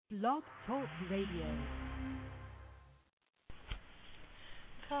Blog Talk Radio.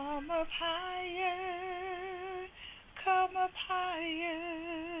 Come up higher, come up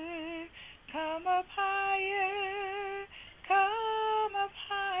higher, come up higher, come up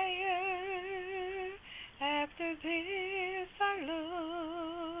higher. After this I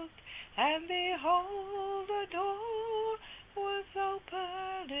looked, and behold, the door was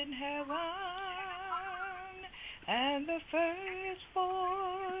opened in heaven, and the first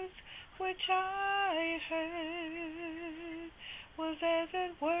voice which I heard was as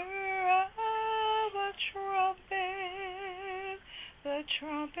it were of a trumpet, the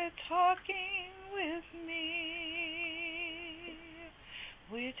trumpet talking with me,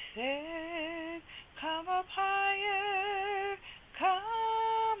 which said, come up higher,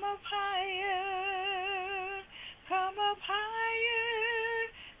 come up higher, come up higher,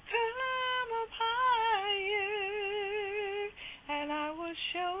 come up higher, and I will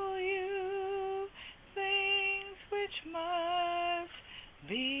show you things which must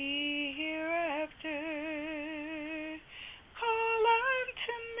be hereafter. Call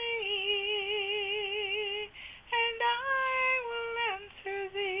unto me, and I will answer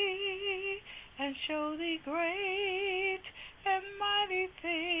thee, and show thee great and mighty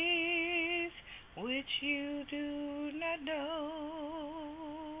things which you do not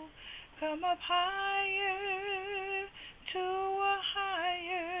know. Come up higher to a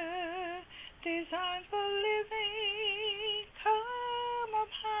higher design for living. Come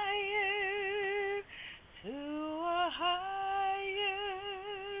up higher to a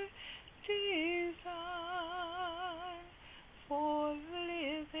higher design for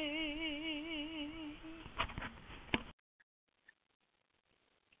living.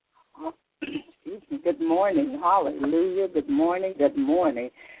 Excuse me. Good morning. Hallelujah. Good morning. Good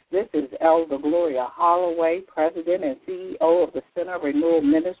morning. This is Elder Gloria Holloway, President and CEO of the Center of Renewal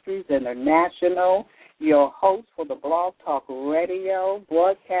Ministries International, your host for the Blog Talk Radio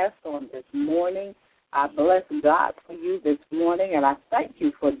broadcast on this morning. I bless God for you this morning, and I thank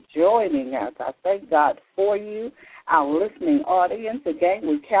you for joining us. I thank God for you, our listening audience. Again,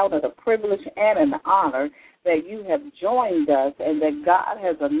 we count it a privilege and an honor that you have joined us and that God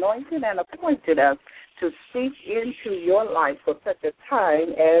has anointed and appointed us to speak into your life for such a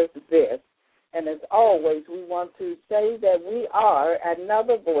time as this. And as always, we want to say that we are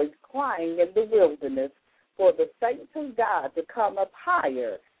another voice crying in the wilderness for the saints of God to come up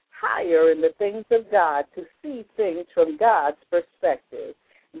higher, higher in the things of God, to see things from God's perspective,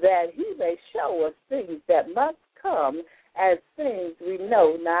 that he may show us things that must come as things we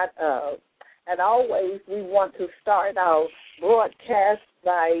know not of. And always we want to start our broadcast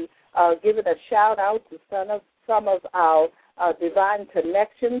by giving a shout-out to some of our divine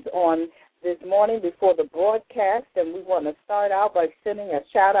connections on this morning before the broadcast. And we want to start out by sending a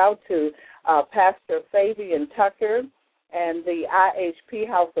shout-out to Pastor Fabian Tucker and the IHP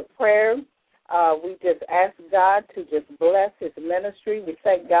House of Prayer. We just ask God to just bless his ministry. We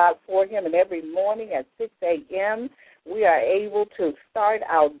thank God for him. And every morning at 6 a.m., we are able to start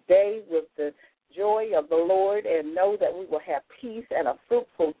our day with the joy of the Lord and know that we will have peace and a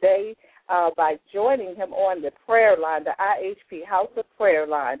fruitful day by joining him on the prayer line, the IHP House of Prayer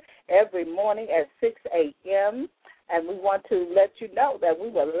line, every morning at 6 a.m. And we want to let you know that we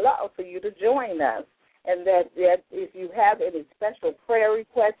would love for you to join us, and that if you have any special prayer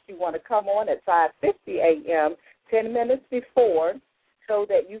requests, you want to come on at 5:50 a.m., 10 minutes before, so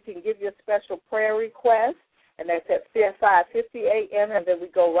that you can give your special prayer request. And that's at 5:50 a.m., and then we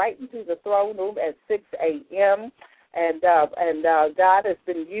go right into the throne room at 6 a.m., and God has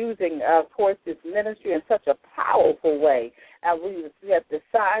been using, of course, this ministry in such a powerful way. And we have the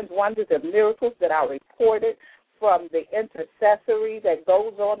signs, wonders, and miracles that are reported from the intercessory that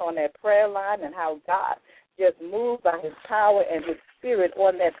goes on that prayer line, and how God just moved by his power and his spirit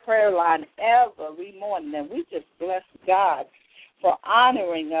on that prayer line every morning. And we just bless God for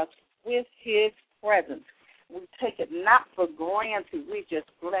honoring us with his presence. We take it not for granted. We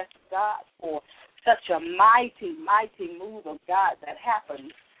just bless God for such a mighty, mighty move of God that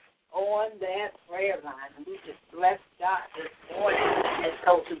happens on that prayer line. And we just bless God this morning. And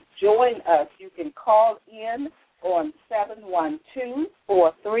so to join us, you can call in on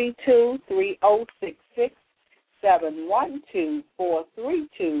 712-432-3066,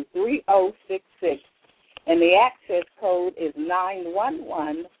 712-432-3066. And the access code is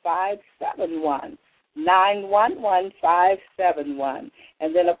 911571. 911571.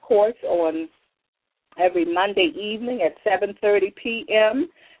 And then, of course, on every Monday evening at 7:30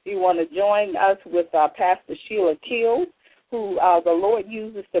 p.m., you want to join us with Pastor Sheila Kills, who the Lord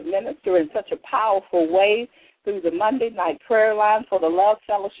uses to minister in such a powerful way through the Monday night prayer line for the Love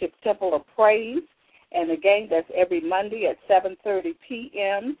Fellowship Temple of Praise. And again, that's every Monday at 7:30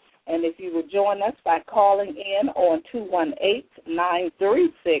 p.m. And if you would join us by calling in on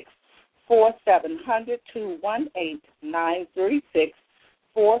 218-936-4700,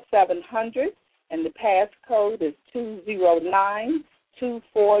 218-936-4700, and the passcode is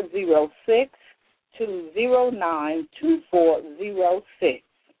 209-2406, 209-2406.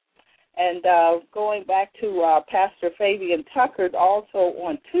 And going back to Pastor Fabian Tucker, also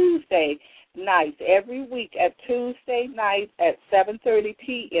on Tuesday nights, every week at Tuesday night at 7:30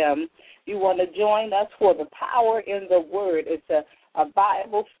 p.m., you want to join us for the Power in the Word. It's a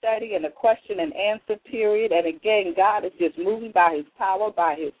Bible study and a question and answer period. And again, God is just moving by His power,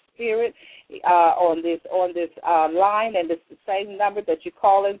 by His Spirit on this line, and it's the same number that you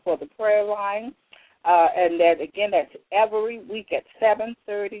call in for the prayer line. And that, again, that's every week at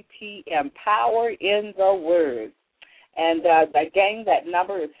 7:30 p.m., Power in the Word. And again, that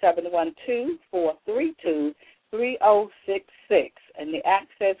number is 712-432-3066, and the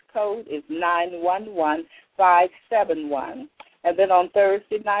access code is 911571. And then on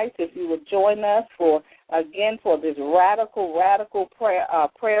Thursday nights, if you would join us for this radical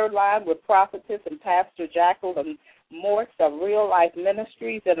prayer line with Prophetess and Pastor Jacqueline Morse of Real Life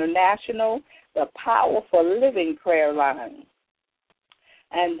Ministries International, the Powerful Living Prayer Line.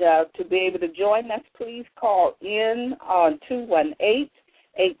 And to be able to join us, please call in on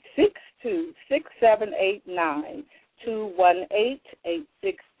 218-862-6789,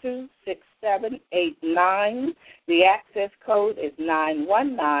 218-862-6789. The access code is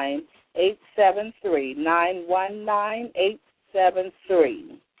 919873,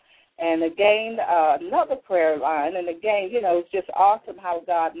 919873. And again, another prayer line. And again, it's just awesome how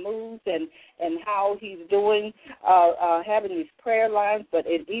God moves and how He's doing, having these prayer lines. But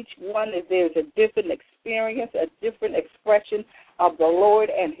in each one, there's a different experience, a different expression of the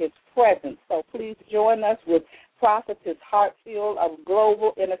Lord and His presence. So please join us with Prophetess Hartfield of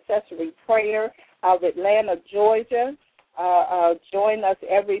Global Intercessory Prayer of Atlanta, Georgia. Join us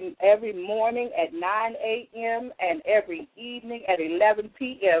every morning at 9 a.m. and every evening at 11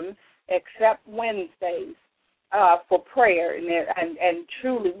 p.m., except Wednesdays, for prayer. And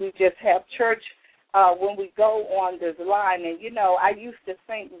truly, we just have church when we go on this line. And, I used to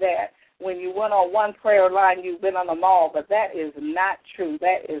think that when you went on one prayer line, you've been on them all, but that is not true.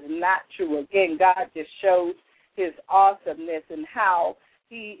 That is not true. Again, God just shows His awesomeness and how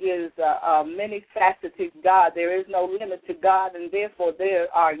He is a many-faceted God. There is no limit to God, and therefore there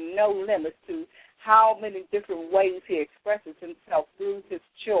are no limits to how many different ways He expresses Himself through His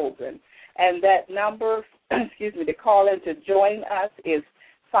children. And that number, to call in to join us is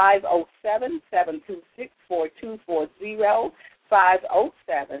 507-726-4240,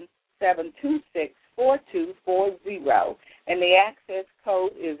 507-726-4240. And the access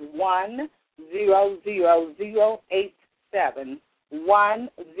code is 100087.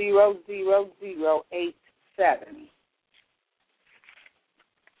 100087.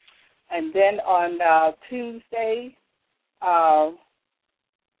 And then on Tuesday,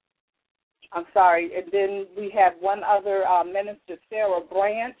 and then we have one other Minister Sarah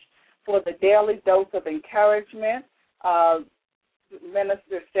Branch for the Daily Dose of Encouragement.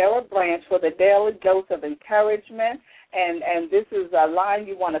 Minister Sarah Branch for the Daily Dose of Encouragement. And this is a line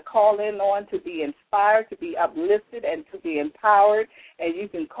you want to call in on to be inspired, to be uplifted, and to be empowered. And you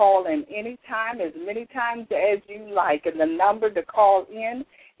can call in anytime, as many times as you like. And the number to call in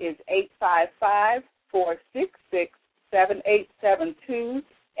is 855-466-7872,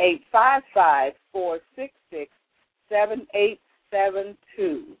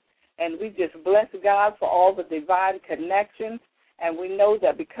 855-466-7872. And we just bless God for all the divine connections. And we know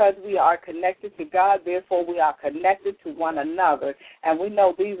that because we are connected to God, therefore we are connected to one another. And we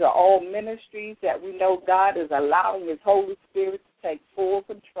know these are all ministries that we know God is allowing His Holy Spirit to take full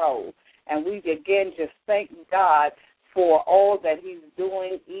control. And we, again, just thank God for all that He's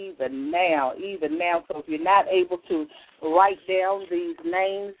doing even now. So if you're not able to write down these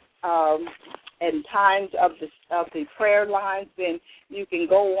names and times of the prayer lines, then you can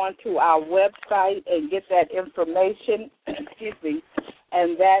go on to our website and get that information.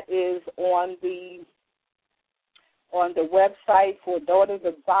 And that is on the website for Daughters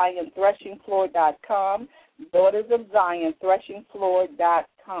of Zion ThreshingFloor.com, Daughters of Zion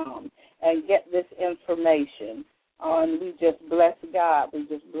ThreshingFloor.com, and get this information. And we just bless God. We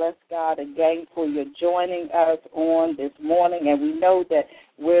just bless God again for your joining us on this morning. And we know that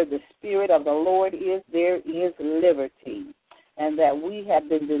where the Spirit of the Lord is, there is liberty. And that we have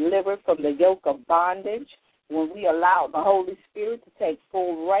been delivered from the yoke of bondage. when we allow the Holy Spirit to take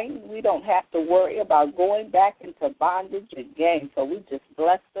full reign, we don't have to worry about going back into bondage again. So we just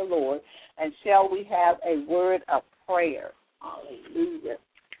bless the Lord. And shall we have a word of prayer? Hallelujah.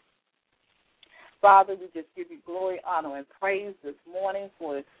 Father, we just give you glory, honor, and praise this morning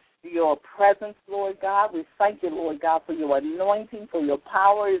for your presence, Lord God. We thank you, Lord God, for your anointing, for your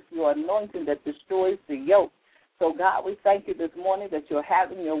power. It's your anointing that destroys the yoke. So, God, we thank you this morning that you're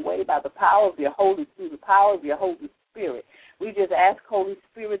having your way by the power of your Holy Spirit, the power of your Holy Spirit. We just ask, Holy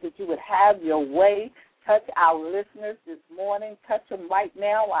Spirit, that you would have your way. Touch our listeners this morning. Touch them right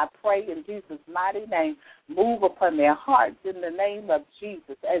now. I pray in Jesus' mighty name. Move upon their hearts in the name of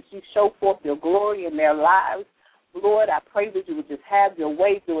Jesus as you show forth your glory in their lives. Lord, I pray that you would just have your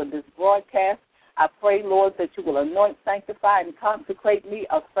way during this broadcast. I pray, Lord, that you will anoint, sanctify, and consecrate me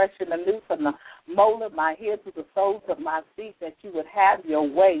afresh and anew from the mole of my head to the soles of my feet, that you would have your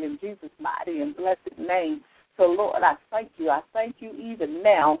way in Jesus' mighty and blessed name. So, Lord, I thank you. I thank you even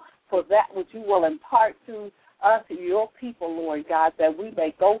now for that which you will impart to us, your people, Lord God, that we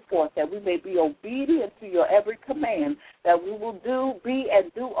may go forth, that we may be obedient to your every command, that we will be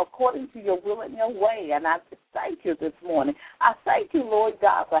and do according to your will and your way. And I thank you this morning. I thank you, Lord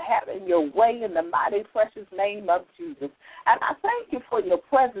God, for having your way in the mighty, precious name of Jesus. And I thank you for your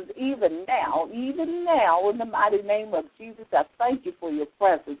presence even now, in the mighty name of Jesus. I thank you for your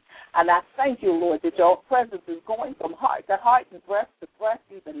presence. And I thank you, Lord, that your presence is going from heart to heart and breast to breast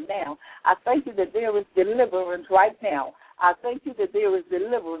even now. I thank you that there is deliverance right now. I thank you that there is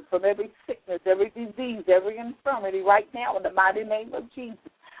deliverance from every sickness, every disease, every infirmity right now in the mighty name of Jesus.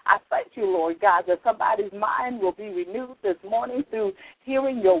 I thank you, Lord God, that somebody's mind will be renewed this morning through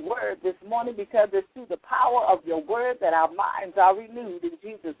hearing your word this morning, because it's through the power of your word that our minds are renewed in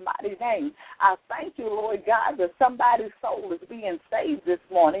Jesus' mighty name. I thank you, Lord God, that somebody's soul is being saved this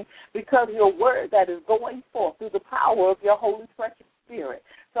morning because of your word that is going forth through the power of your Holy Precious Spirit.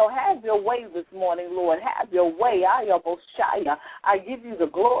 So have your way this morning, Lord. Have your way. I give you the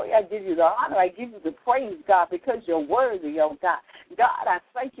glory. I give you the honor. I give you the praise, God, because you're worthy, oh God. God, I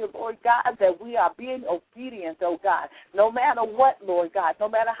thank you, Lord God, that we are being obedient, oh God. No matter what, Lord God, no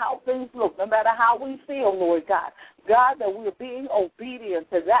matter how things look, no matter how we feel, Lord God. God, that we are being obedient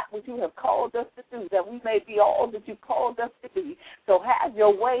to that which you have called us to do, that we may be all that you called us to be. So have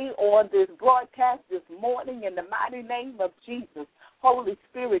your way on this broadcast this morning in the mighty name of Jesus. Holy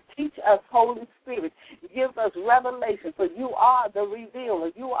Spirit, teach us, Holy Spirit. Give us revelation, for you are the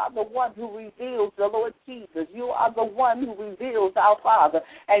revealer. You are the one who reveals the Lord Jesus. You are the one who reveals our Father,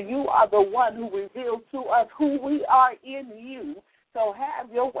 and you are the one who reveals to us who we are in you. So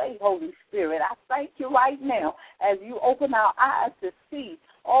have your way, Holy Spirit. I thank you right now as you open our eyes to see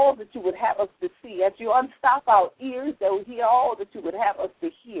all that you would have us to see, as you unstop our ears that will hear all that you would have us to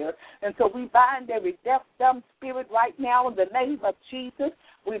hear. And so we bind every deaf, dumb spirit right now in the name of Jesus.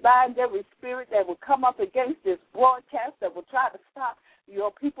 We bind every spirit that will come up against this broadcast that will try to stop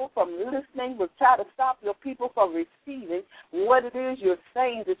your people from listening, will try to stop your people from receiving what it is you're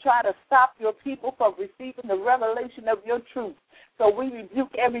saying, to try to stop your people from receiving the revelation of your truth. So we rebuke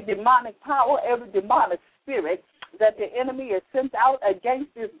every demonic power, every demonic spirit that the enemy has sent out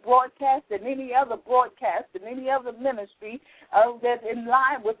against this broadcast and any other broadcast and any other ministry that's in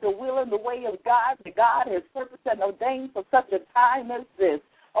line with the will and the way of God, that God has purposed and ordained for such a time as this.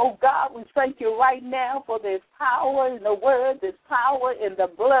 Oh, God, we thank you right now for there's power in the word, there's power in the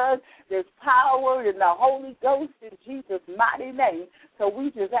blood, there's power in the Holy Ghost in Jesus' mighty name. So we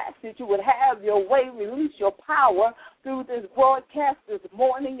just ask that you would have your way, release your power through this broadcast this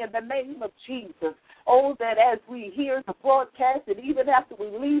morning in the name of Jesus. Oh, that as we hear the broadcast and even after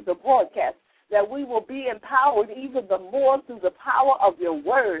we leave the broadcast, that we will be empowered even the more through the power of your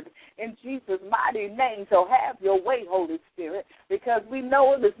word in Jesus' mighty name. So have your way, Holy Spirit, because we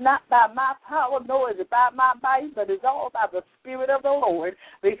know it is not by my power, nor is it by my might, but it's all by the Spirit of the Lord,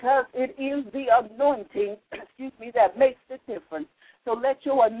 because it is the anointing, that makes the difference. So let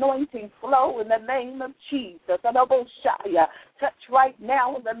your anointing flow in the name of Jesus. Touch right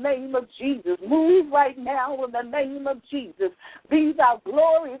now in the name of Jesus. Move right now in the name of Jesus. Be thou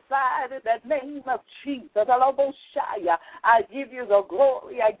glorified in the name of Jesus. I give you the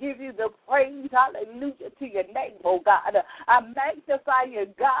glory. I give you the praise. Hallelujah to your name, oh God. I magnify you,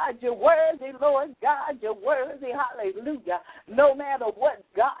 God. You're worthy, Lord God. You're worthy. Hallelujah. No matter what,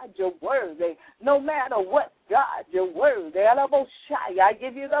 God, you're worthy. No matter what, God, you're worthy. I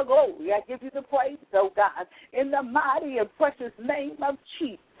give you the glory. I give you the praise, oh God, in the mighty and precious name of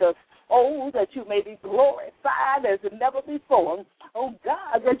Jesus. Oh, that you may be glorified as never before. Oh,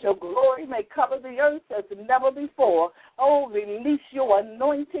 God, that your glory may cover the earth as never before. Oh, release your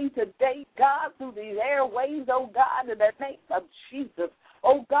anointing today, God, through these airways, oh, God, in the name of Jesus.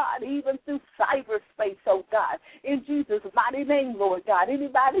 Oh, God, even through cyberspace, oh, God, in Jesus' mighty name, Lord God.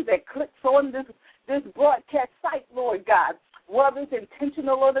 Anybody that clicks on this broadcast site, Lord God, whether it's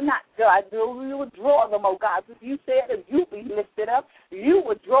intentional or not, God, you would draw them, oh God. As you said, if you be lifted up, you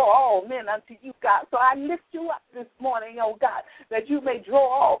would draw all men unto you, God. So I lift you up this morning, oh God, that you may draw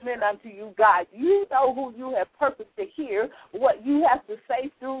all men unto you, God. You know who you have purposed to hear, what you have to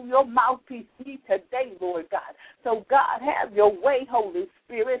say through your mouthpiece today, Lord God. So, God, have your way, Holy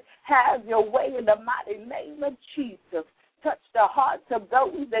Spirit. Have your way in the mighty name of Jesus. Touch the hearts of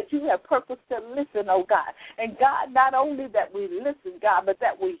those that you have purposed to listen, oh God. And, God, not only that we listen, God, but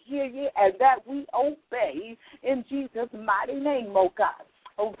that we hear you and that we obey in Jesus' mighty name, oh God.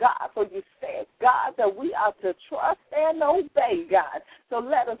 Oh, God, for you said, God, that we are to trust and obey, God. So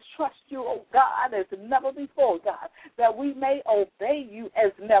let us trust you, oh God, as never before, God, that we may obey you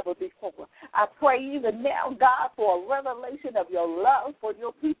as never before. I pray even now, God, for a revelation of your love for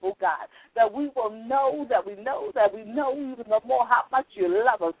your people, God, that we will know, that we know even the more how much you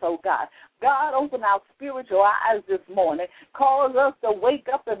love us, oh God. God, open our spiritual eyes this morning. Cause us to wake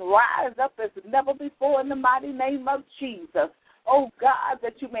up and rise up as never before in the mighty name of Jesus. Oh, God,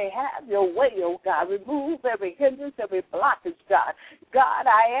 that you may have your way, oh, God. Remove every hindrance, every blockage, God. God,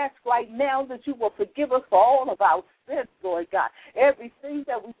 I ask right now that you will forgive us for all of our sins, Lord God. Everything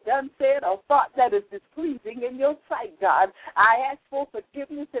that we've done, said, or thought that is displeasing in your sight, God. I ask for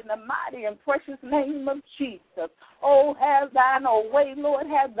forgiveness in the mighty and precious name of Jesus. Oh, have thine own way, Lord,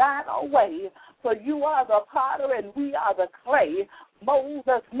 have thine own way. For you are the potter and we are the clay. Mold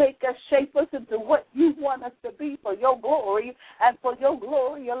us, make us, shape us into what you want us to be for your glory and for your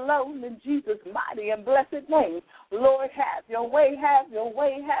glory alone in Jesus' mighty and blessed name. Lord, have your way, have your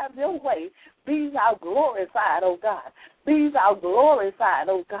way, have your way. Be thou glorified, oh God. Be thou glorified,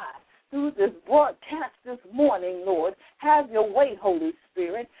 oh God. Through this broadcast this morning, Lord, have your way, Holy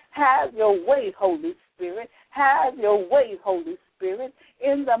Spirit. Have your way, Holy Spirit. Have your way, Holy Spirit.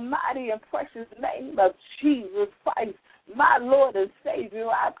 In the mighty and precious name of Jesus Christ, my Lord and Savior,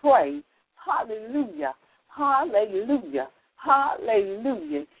 I pray. Hallelujah, hallelujah,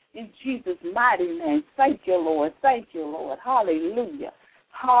 hallelujah. In Jesus' mighty name, thank you, Lord. Thank you, Lord. Hallelujah,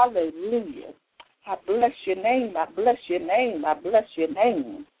 hallelujah. I bless your name. I bless your name. I bless your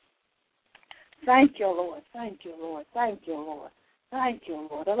name. Thank you, Lord. Thank you, Lord. Thank you, Lord. Thank you,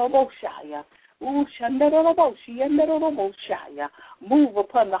 Lord. Move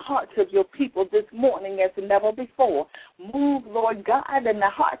upon the hearts of your people this morning as never before. Move, Lord God, in the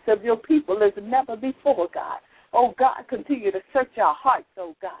hearts of your people as never before, God. Oh, God, continue to search our hearts,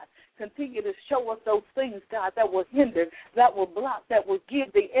 oh, God. Continue to show us those things, God, that will hinder, that will block, that will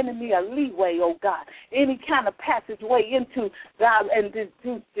give the enemy a leeway, oh, God. Any kind of passageway into, God, and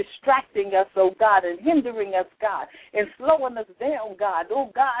to distracting us, oh, God, and hindering us, God, and slowing us down, God.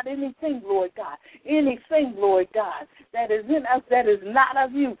 Oh, God, anything, Lord God, that is in us that is not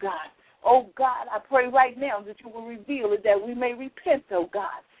of you, God. Oh, God, I pray right now that you will reveal it, that we may repent, oh,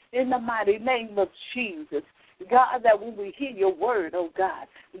 God, in the mighty name of Jesus. God, that when we hear your word, oh God,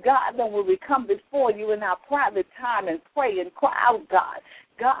 God, that when we come before you in our private time and pray and cry out,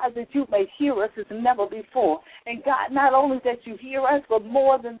 God, that you may hear us as never before. And God, not only that you hear us, but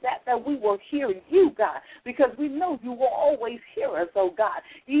more than that, that we will hear you, God, because we know you will always hear us, oh God,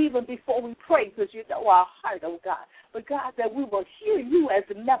 even before we pray, because you know our heart, oh God. But God, that we will hear you as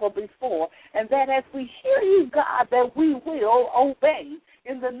never before, and that as we hear you, God, that we will obey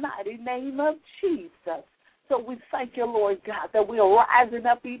in the mighty name of Jesus. So we thank you, Lord God, that we're rising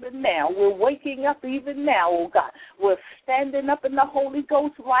up even now. We're waking up even now, oh God. We're standing up in the Holy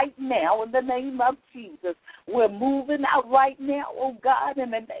Ghost right now in the name of Jesus. We're moving out right now, oh God,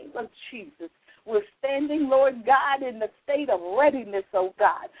 in the name of Jesus. We're standing, Lord God, in the state of readiness, oh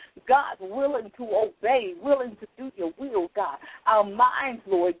God. God, willing to obey, willing to do your will, God. Our minds,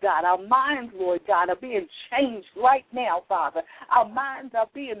 Lord God, are being changed right now, Father. Our minds are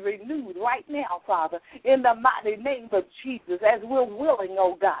being renewed right now, Father, in the mighty name of Jesus, as we're willing,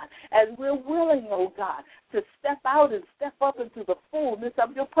 oh God, to step out and step up into the fullness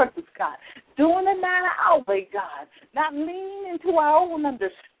of your purpose, God. Doing it not our way, God. Not leaning into our own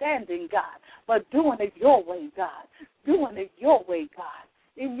understanding, God, but doing it your way, God. Doing it your way, God.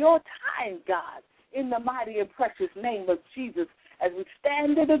 In your time, God. In the mighty and precious name of Jesus, as we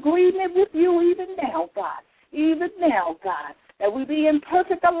stand in agreement with you even now, God. Even now, God. That we be in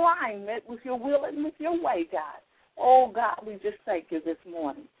perfect alignment with your will and with your way, God. Oh, God, we just thank you this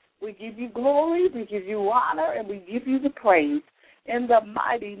morning. We give you glory, we give you honor, and we give you the praise in the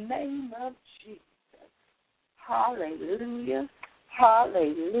mighty name of Jesus. Hallelujah,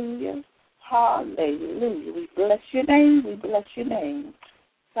 hallelujah, hallelujah. We bless your name, we bless your name.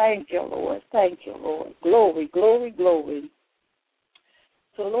 Thank you, Lord, thank you, Lord. Glory, glory, glory.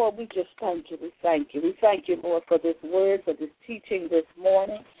 So, Lord, we just thank you, we thank you. We thank you, Lord, for this word, for this teaching this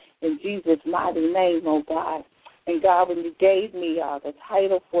morning. In Jesus' mighty name, oh God. And God, when you gave me the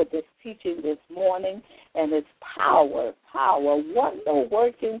title for this teaching this morning, and it's power,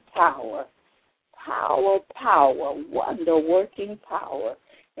 wonder-working power. Power, wonder-working power.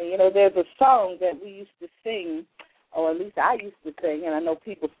 And, you know, there's a song that we used to sing, or at least I used to sing, and I know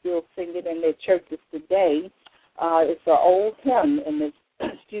people still sing it in their churches today. It's an old hymn, and it's,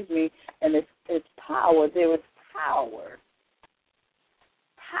 and it's power. There is power.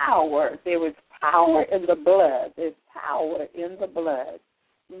 There is power in the blood. There's power in the blood.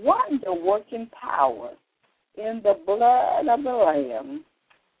 Wonder-working power in the blood of the Lamb.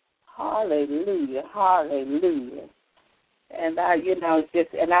 Hallelujah, hallelujah. And I've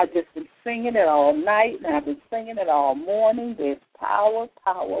just been singing it all night, and I've been singing it all morning. There's power,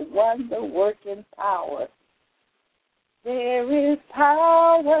 wonder-working power. There is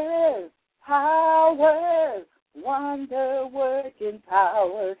power, wonder-working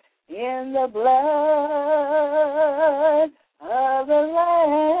power in the blood of the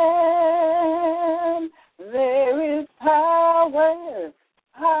Lamb. There is power,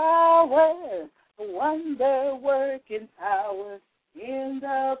 wonder-working power in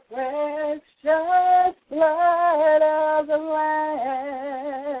the precious blood of the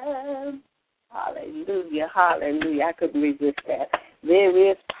Lamb. Hallelujah, hallelujah. I couldn't resist that. There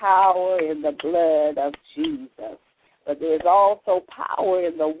is power in the blood of Jesus, but there's also power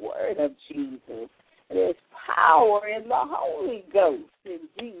in the word of Jesus. There's power in the Holy Ghost in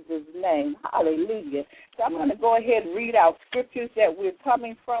Jesus' name. Hallelujah. So I'm going to go ahead and read out scriptures that we're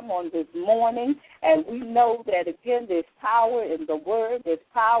coming from on this morning. And we know that, again, there's power in the word, there's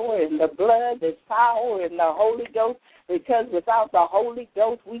power in the blood, there's power in the Holy Ghost, because without the Holy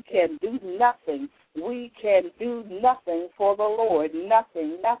Ghost, we can do nothing. We can do nothing for the Lord.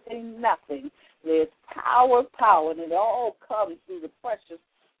 Nothing. There's power, and it all comes through the precious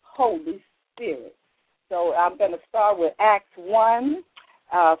Holy Spirit. So I'm going to start with Acts 1,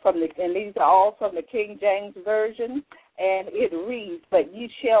 and these are all from the King James Version, and it reads, "But ye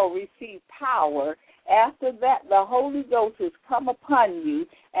shall receive power. After that the Holy Ghost is come upon you,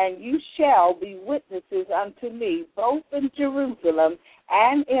 and you shall be witnesses unto me, both in Jerusalem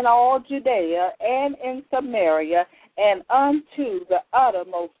and in all Judea and in Samaria, and unto the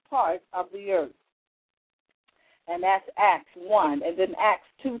uttermost part of the earth." And that's Acts 1. And then Acts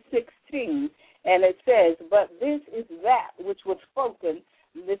 2:16. And it says, "But this is that which was spoken."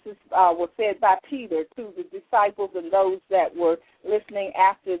 This is was said by Peter to the disciples and those that were listening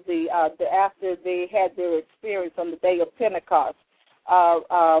after after they had their experience on the day of Pentecost.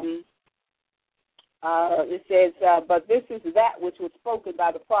 It says, "But this is that which was spoken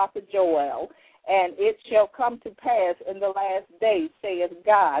by the prophet Joel, and it shall come to pass in the last days, saith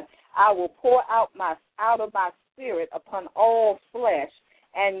God, I will pour out of my spirit upon all flesh,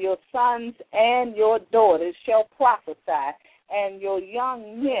 and your sons and your daughters shall prophesy, and your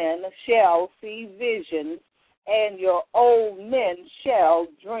young men shall see visions, and your old men shall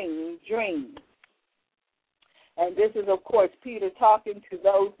dream dreams." And this is, of course, Peter talking to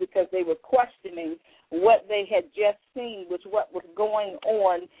those because they were questioning what they had just seen, what was going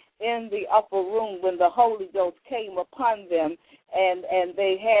on in the upper room when the Holy Ghost came upon them, and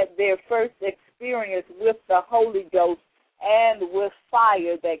they had their first experience with the Holy Ghost and with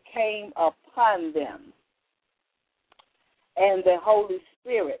fire that came upon them. And the Holy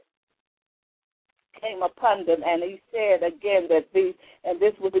Spirit came upon them, and he said again that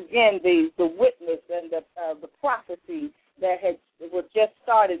this was again the witness and the prophecy that was just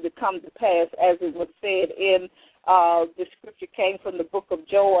starting to come to pass, as it was said in the scripture came from the book of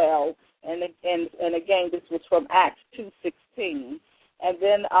Joel, and again this was from Acts 2:16, and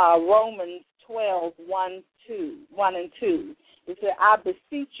then Romans 12:1 and 2. It said, "I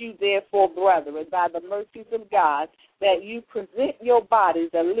beseech you, therefore, brethren, by the mercies of God, that you present your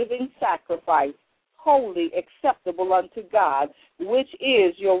bodies a living sacrifice, holy, acceptable unto God, which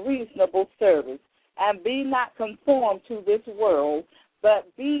is your reasonable service. And be not conformed to this world,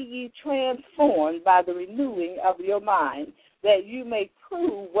 but be ye transformed by the renewing of your mind, that you may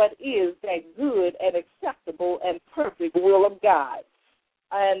prove what is that good and acceptable and perfect will of God."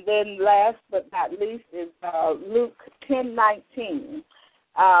 And then last but not least is Luke 10:19.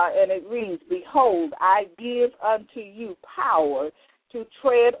 And it reads, "Behold, I give unto you power to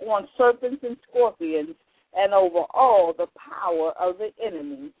tread on serpents and scorpions and over all the power of the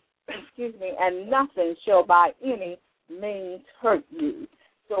enemy, and nothing shall by any means hurt you.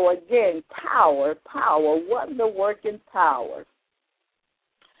 So again, power, wonder-working power.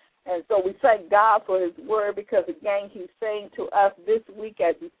 And so we thank God for his word because, again, he's saying to us this week,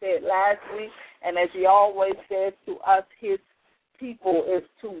 as he said last week, and as he always says to us, his people, is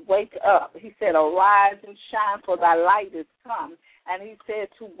to wake up. He said, arise and shine, for thy light is come. And he said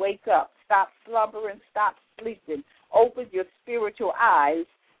to wake up, stop slumbering, stop sleeping, open your spiritual eyes,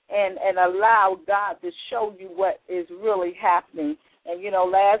 and allow God to show you what is really happening. And,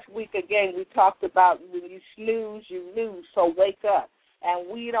 last week, again, we talked about when you snooze, you lose, so wake up. And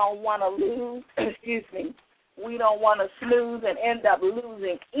we don't want to lose, we don't want to snooze and end up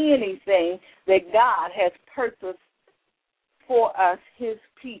losing anything that God has purposed for us, his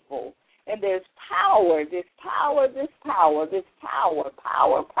people. And there's power.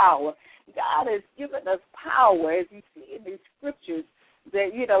 God has given us power, as you see in these scriptures,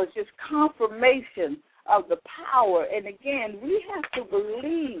 that, it's just confirmation of the power. And again, we have to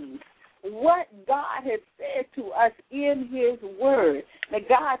believe what God has said to us in his word. Now,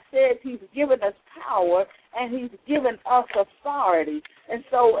 God says he's given us power and he's given us authority. And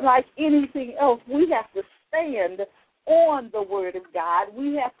so, like anything else, we have to stand on the word of God.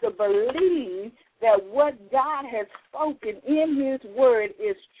 We have to believe that what God has spoken in his word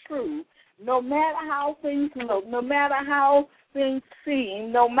is true. No matter how things look, no matter how things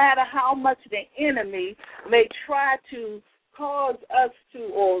seem, no matter how much the enemy may try to cause us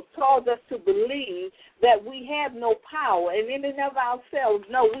to believe that we have no power and in and of ourselves.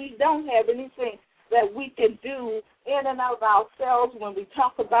 No, we don't have anything that we can do in and of ourselves when we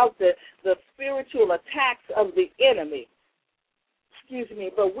talk about the spiritual attacks of the enemy.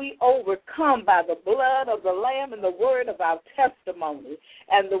 But we overcome by the blood of the Lamb and the word of our testimony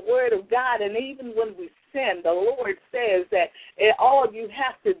and the word of God. And even when we sin, the Lord says that all you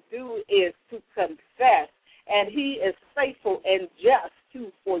have to do is to confess, and he is faithful and just to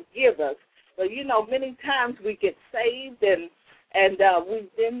forgive us. But, many times we get saved and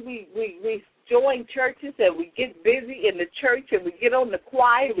we join churches and we get busy in the church and we get on the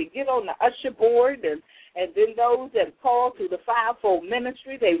choir, we get on the usher board, and then those that call to the fivefold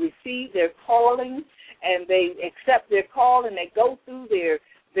ministry, they receive their calling and they accept their call and they go through their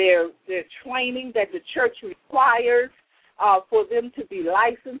training that the church requires for them to be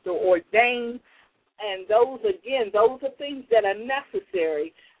licensed or ordained. And those are things that are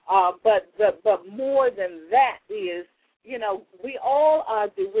necessary. But more than that is, we all are,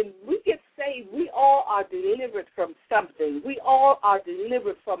 when we get saved, we all are delivered from something. We all are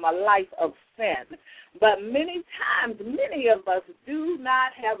delivered from a life of sin. But many times, many of us do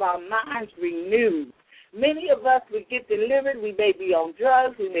not have our minds renewed. Many of us, we get delivered. We may be on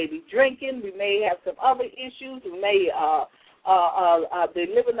drugs. We may be drinking. We may have some other issues. We may be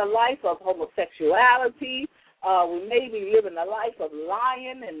living a life of homosexuality. We may be living a life of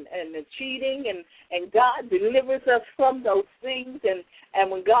lying and cheating, and God delivers us from those things. And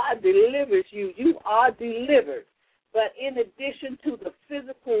when God delivers you, you are delivered. But in addition to the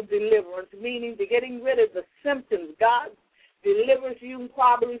physical deliverance, meaning the getting rid of the symptoms, God delivers you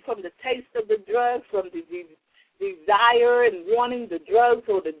probably from the taste of the drugs, from the desire and wanting the drugs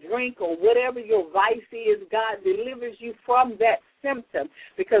or the drink or whatever your vice is. God delivers you from that symptom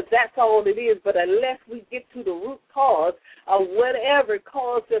because that's all it is. But unless we get to the root cause of whatever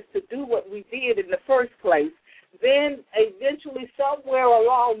caused us to do what we did in the first place, then eventually somewhere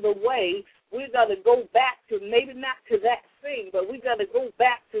along the way, we're going to go back to, maybe not to that thing, but we're going to go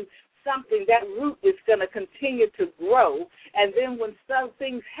back to something. That root is going to continue to grow. And then when some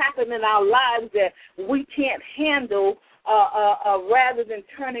things happen in our lives that we can't handle, rather than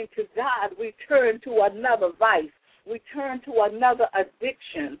turning to God, we turn to another vice. We turn to another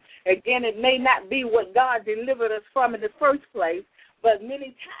addiction. Again, it may not be what God delivered us from in the first place, but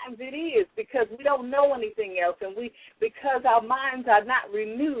many times it is because we don't know anything else, and because our minds are not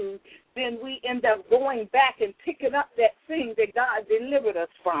renewed, then we end up going back and picking up that thing that God delivered us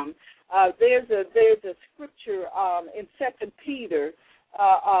from. There's a scripture in 2 Peter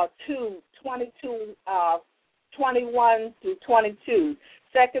 2, 21 through 22.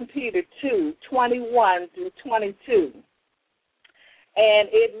 2 Peter 2, 21 through 22. And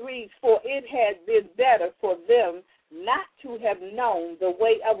it reads, "For it had been better for them not to have known the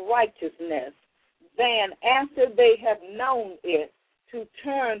way of righteousness than after they have known it to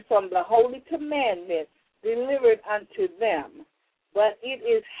turn from the holy commandment delivered unto them. But it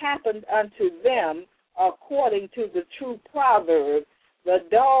is happened unto them according to the true proverb, the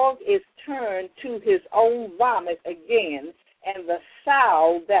dog is turned to his own vomit again, and the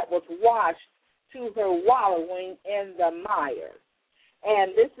sow that was washed to her wallowing in the mire.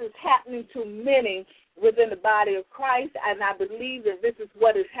 And this is happening to many within the body of Christ, and I believe that this is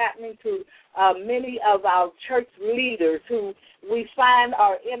what is happening to many of our church leaders who we find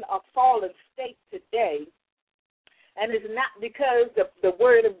are in a fallen state today. And it's not because the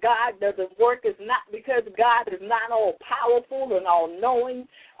word of God doesn't work. It's not because God is not all-powerful and all-knowing.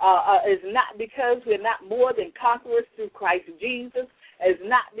 It's not because we're not more than conquerors through Christ Jesus. It's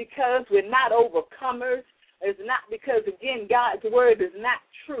not because we're not overcomers. It's not because, again, God's word is not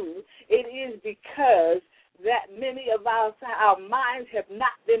true. It is because that many of our minds have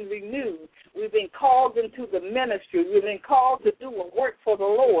not been renewed. We've been called into the ministry. We've been called to do a work for the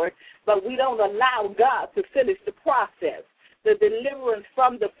Lord, but we don't allow God to finish the process. The deliverance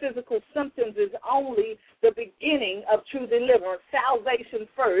from the physical symptoms is only the beginning of true deliverance. Salvation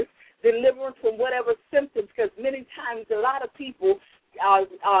first, deliverance from whatever symptoms, because many times a lot of people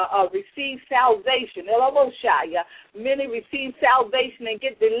receive salvation. Many receive salvation and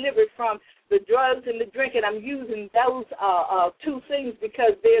get delivered from the drugs and the drinking. I'm using those two things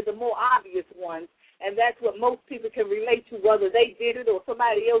because they're the more obvious ones, and that's what most people can relate to, whether they did it or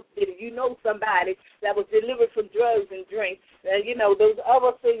somebody else did it. You know somebody that was delivered from drugs and drink. Those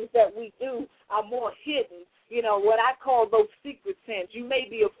other things that we do are more hidden. What I call those secret sins. You may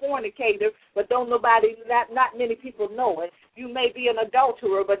be a fornicator, but not many people know it. You may be an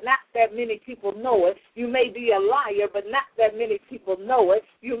adulterer, but not that many people know it. You may be a liar, but not that many people know it.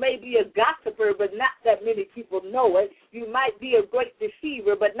 You may be a gossiper, but not that many people know it. You might be a great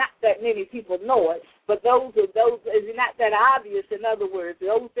deceiver, but not that many people know it. But those is not that obvious. In other words,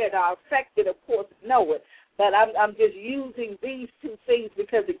 those that are affected, of course, know it. But I'm just using these two things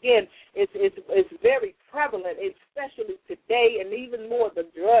because, again, it's very prevalent, especially today, and even more the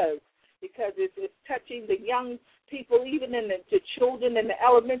drugs, because it's touching the young people, even in the children in the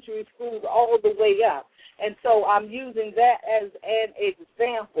elementary schools all the way up. And so I'm using that as an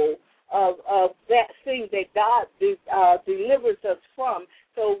example of that thing that God delivers us from.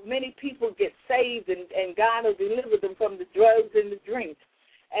 So many people get saved, and God will deliver them from the drugs and the drinks.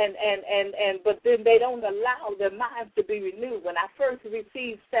 But then they don't allow their minds to be renewed. When I first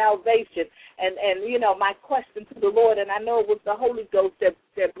received salvation, and my question to the Lord, and I know it was the Holy Ghost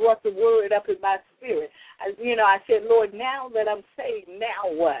that brought the word up in my spirit. I said, Lord, now that I'm saved,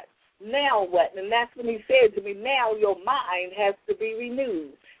 now what? Now what? And that's when he said to me, now your mind has to be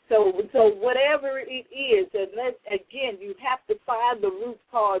renewed. So whatever it is, again, you have to find the root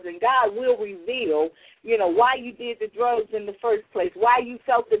cause, and God will reveal, why you did the drugs in the first place, why you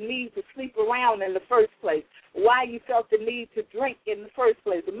felt the need to sleep around in the first place, why you felt the need to drink in the first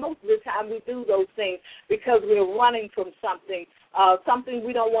place. And most of the time we do those things because we're running from something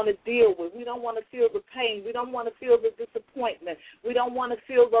we don't want to deal with. We don't want to feel the pain. We don't want to feel the disappointment. We don't want to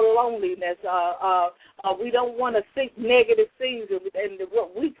feel the loneliness. We don't want to think negative things and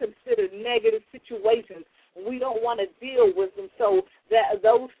what we consider negative situations. We don't want to deal with them. So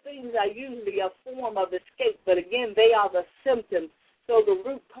those things are usually a form of escape, but again, they are the symptoms. So the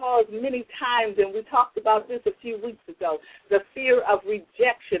root cause many times, and we talked about this a few weeks ago, the fear of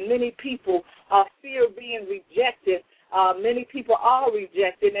rejection. Many people fear being rejected. Many people are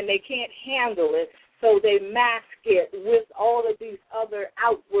rejected, and they can't handle it, so they mask it with all of these other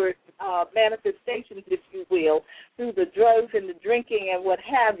outward manifestations, if you will, through the drugs and the drinking and what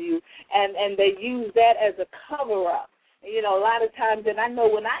have you, and they use that as a cover-up. A lot of times, and I know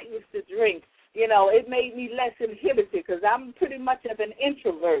when I used to drink, it made me less inhibited because I'm pretty much of an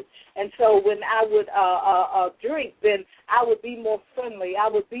introvert. And so when I would drink, then I would be more friendly. I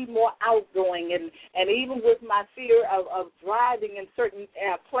would be more outgoing. And even with my fear of driving in certain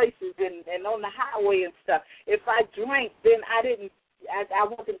places and on the highway and stuff, if I drank, then I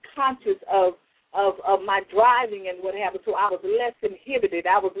wasn't conscious of my driving and what happened. So I was less inhibited.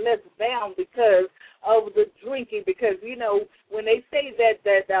 I was less bound because of the drinking. Because, when they say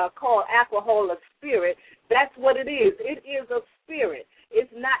that call alcohol a spirit, that's what it is. It is a spirit.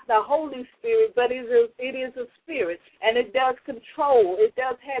 It's not the Holy Spirit, but it is a spirit. And it does control. It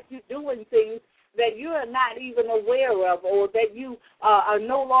does have you doing things that you are not even aware of, or that you are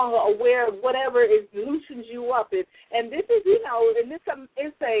no longer aware of, whatever loosens you up. And this is,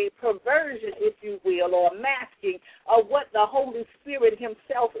 it's a perversion, if you will, or a masking of what the Holy Spirit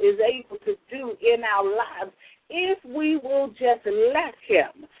himself is able to do in our lives if we will just let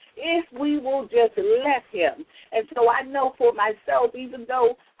him. If we will just let him. And so I know for myself, even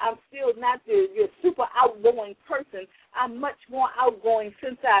though I'm still not your super outgoing person. I'm much more outgoing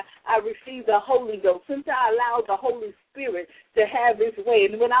since I received the Holy Ghost, since I allowed the Holy Spirit to have His way.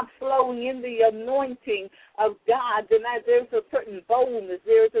 And when I'm flowing in the anointing of God, then there's a certain boldness,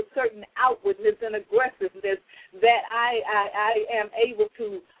 there's a certain outwardness and aggressiveness that I am able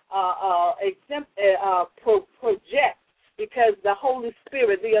to project. Because the Holy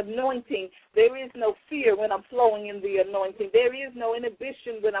Spirit, the anointing, there is no fear when I'm flowing in the anointing. There is no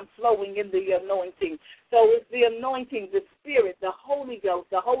inhibition when I'm flowing in the anointing. So it's the anointing, the Spirit, the Holy Ghost,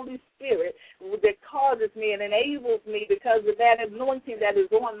 the Holy Spirit that causes me and enables me because of that anointing that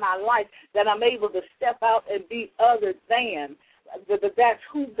is on my life that I'm able to step out and be other than. But that's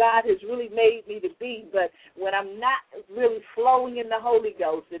who God has really made me to be. But when I'm not really flowing in the Holy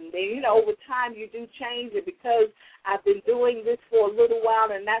Ghost, and over time you do change it, because I've been doing this for a little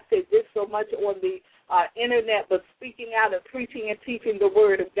while and not said this so much on the internet, but speaking out and preaching and teaching the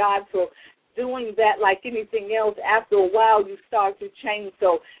Word of God. So doing that like anything else, after a while you start to change.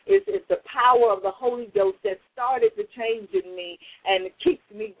 So it's the power of the Holy Ghost that started the change in me, and it keeps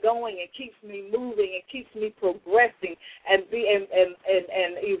me going, it keeps me moving, it keeps me progressing and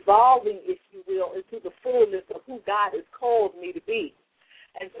evolving, if you will, into the fullness of who God has called me to be.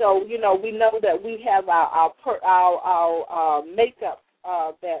 And so, we know that we have our makeup,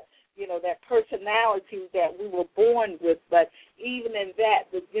 that personality that we were born with, but even in that,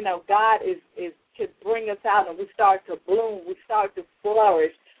 God is to bring us out, and we start to bloom, we start to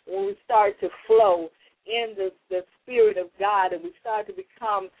flourish, when we start to flow in the Spirit of God, and we start to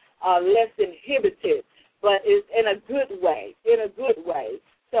become less inhibited, but it's in a good way,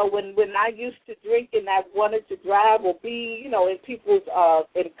 So when I used to drink and I wanted to drive or be, in people's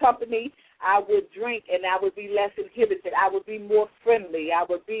in company, I would drink and I would be less inhibited. I would be more friendly. I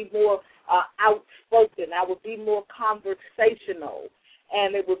would be more outspoken. I would be more conversational.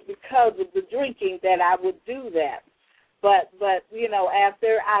 And it was because of the drinking that I would do that. But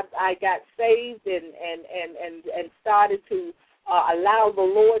after I got saved and started to allow the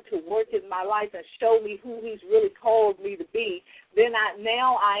Lord to work in my life and show me who He's really called me to be, then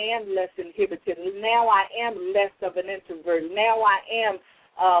now I am less inhibited. Now I am less of an introvert. Now I am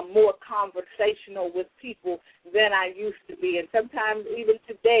more conversational with people than I used to be. And sometimes even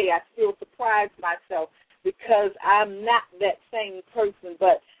today I still surprise myself because I'm not that same person,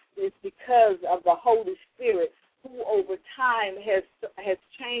 but it's because of the Holy Spirit who over time has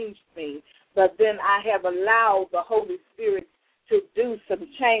changed me. But then I have allowed the Holy Spirit to do some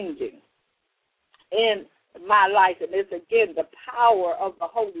changing in my life. And it's, again, the power of the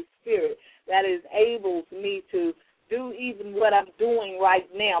Holy Spirit that enables me to do even what I'm doing right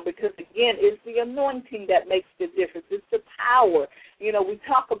now, because, again, it's the anointing that makes the difference. It's the power. We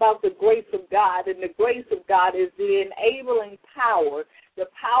talk about the grace of God, and the grace of God is the enabling power, the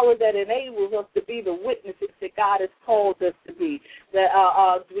power that enables us to be the witnesses that God has called us to be.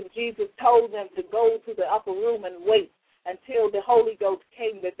 When Jesus told them to go to the upper room and wait until the Holy Ghost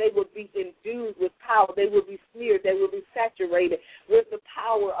came, that they would be endued with power. They would be smeared. They would be saturated with the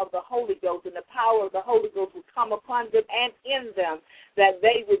power of the Holy Ghost, and the power of the Holy Ghost would come upon them and in them, that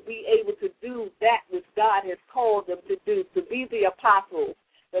they would be able to do that which God has called them to do, to be the apostles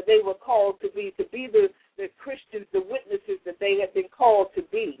that they were called to be the Christians, the witnesses that they have been called to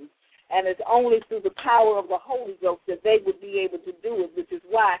be. And it's only through the power of the Holy Ghost that they would be able to do it, which is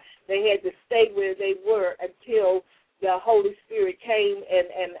why they had to stay where they were until the Holy Spirit came and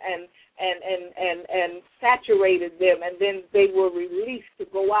saturated them, and then they were released to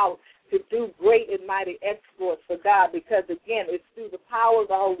go out to do great and mighty exploits for God, because, again, it's through the power of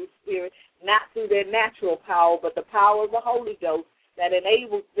the Holy Spirit, not through their natural power, but the power of the Holy Ghost that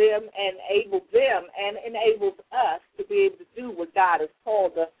enables them and enables us to be able to do what God has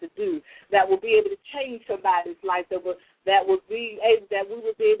called us to do, that will be able to change somebody's life, that we will be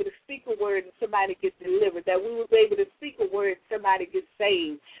able to speak a word and somebody gets delivered, that we will be able to speak a word and somebody gets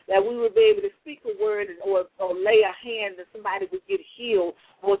saved, that we will be able to speak a word or lay a hand and somebody would get healed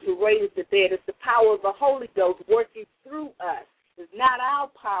or to raise the dead. It's the power of the Holy Ghost working through us. It's not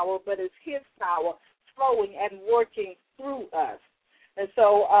our power, but it's His power flowing and working through us. And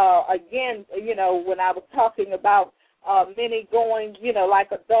so, again, when I was talking about many going,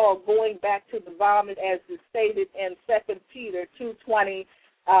 like a dog going back to the vomit, as is stated in 2 Peter 2:20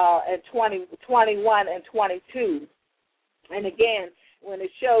 and 21 and 22. And again, when it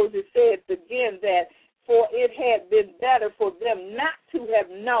shows, it says again that, for it had been better for them not to have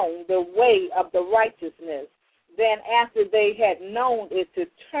known the way of the righteousness than after they had known it to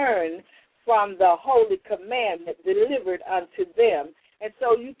turn from the holy commandment delivered unto them. And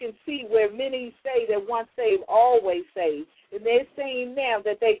so you can see where many say that once saved, always saved. And they're saying now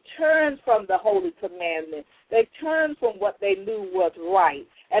that they turned from the holy commandment. They turned from what they knew was right.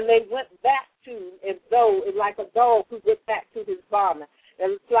 And they went back to, as though, like a dog who went back to his vomit. It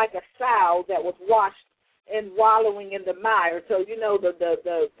was like a sow that was washed and wallowing in the mire. So,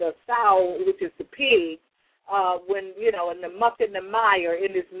 the sow, which is the pig, when, in the muck and the mire,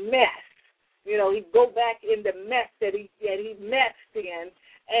 in his mess, he'd go back in the mess that he messed in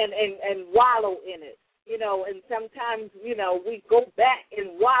and wallow in it. And sometimes, we go back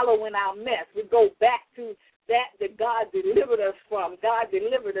and wallow in our mess. We go back to that God delivered us from. God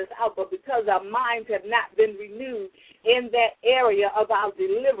delivered us out, but because our minds have not been renewed in that area of our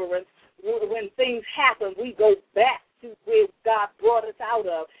deliverance, when things happen, we go back to where God brought us out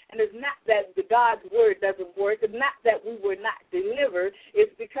of. And it's not that God's word doesn't work. It's not that we were not delivered.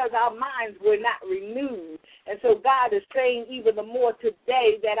 It's because our minds were not renewed. And so God is saying even the more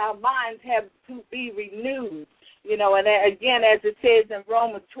today that our minds have to be renewed. And again, as it says in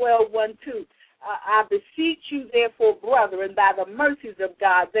Romans 12:1-2, I beseech you, therefore, brethren, by the mercies of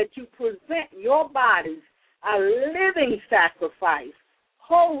God, that you present your bodies a living sacrifice,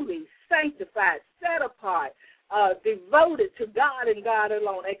 holy, sanctified, set apart, devoted to God and God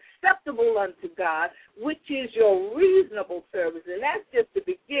alone, acceptable unto God, which is your reasonable service. And that's just the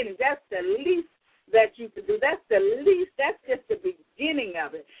beginning. That's the least that you can do. That's just the beginning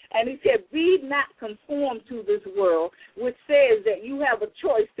of it. And he said, be not conformed to this world, which says that you have a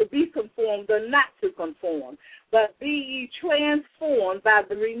choice to be conformed or not to conform. But be ye transformed by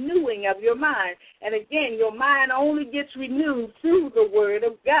the renewing of your mind. And again, your mind only gets renewed through the word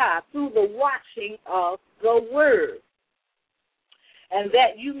of God, through the washing of the word. And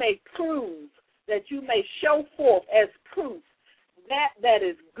that you may prove, that you may show forth as proof that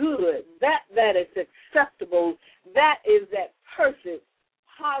is good, that is acceptable, that is that perfect,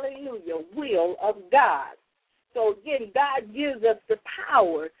 hallelujah, will of God. So again, God gives us the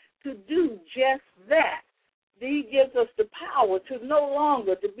power to do just that. He gives us the power to no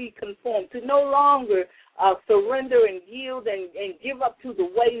longer to be conformed, to no longer surrender and yield and give up to the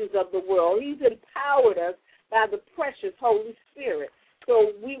ways of the world. He's empowered us by the precious Holy Spirit.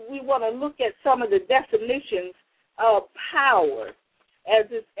 So we want to look at some of the definitions of power as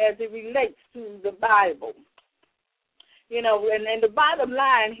it relates to the Bible. And the bottom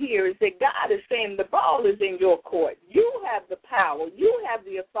line here is that God is saying the ball is in your court. You have the power. You have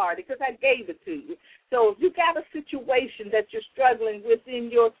the authority because I gave it to you. So if you got a situation that you're struggling within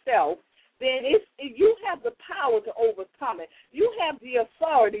yourself, then you have the power to overcome it. You have the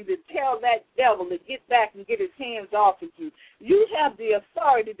authority to tell that devil to get back and get his hands off of you. You have the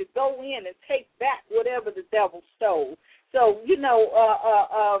authority to go in and take back whatever the devil stole. So, you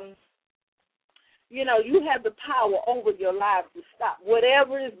have the power over your life to stop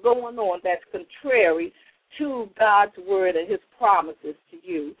whatever is going on that's contrary to God's word and his promises to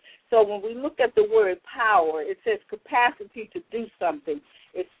you. So when we look at the word power, it says capacity to do something.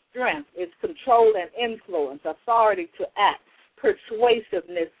 It's strength, it's control and influence, authority to act,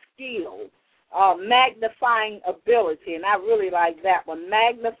 persuasiveness, skill, magnifying ability, and I really like that one,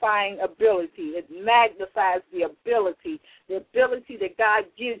 magnifying ability. It magnifies the ability. The ability that God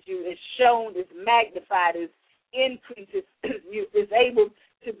gives you is shown, is magnified, is increased, is able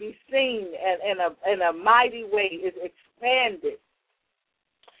to be seen in a mighty way, is expanded.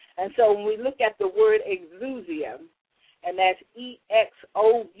 And so when we look at the word exousia, and that's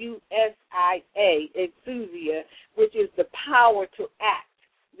exousia, exousia, which is the power to act,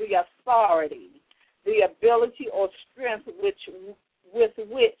 the authority, the ability or strength with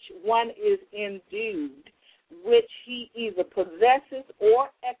which one is endued, which he either possesses or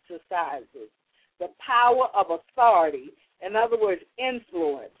exercises, the power of authority, in other words,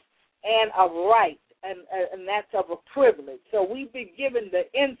 influence, and of right, and that's of a privilege. So we've been given the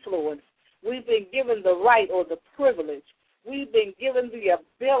influence, we've been given the right or the privilege, we've been given the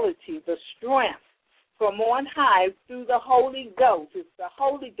ability, the strength, from on high through the Holy Ghost. It's the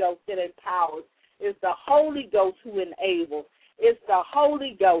Holy Ghost that empowers. It's the Holy Ghost who enables. It's the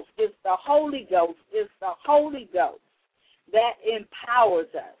Holy Ghost. It's the Holy Ghost. It's the Holy Ghost that empowers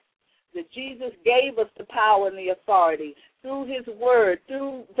us. That Jesus gave us the power and the authority through his word,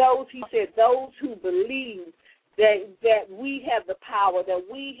 through those, he said, those who believe that we have the power, that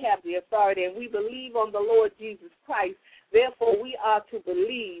we have the authority, and we believe on the Lord Jesus Christ. Therefore, we are to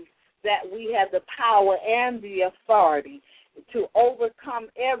believe that we have the power and the authority to overcome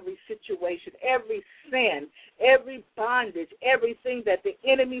every situation, every sin, every bondage, everything that the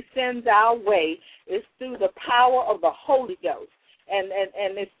enemy sends our way is through the power of the Holy Ghost. And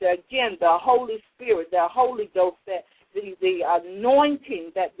it's, again, the Holy Spirit, the Holy Ghost, that the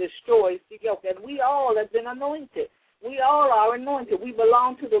anointing that destroys the yoke. And we all have been anointed. We all are anointed. We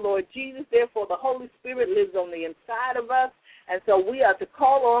belong to the Lord Jesus. Therefore, the Holy Spirit lives on the inside of us. And so we are to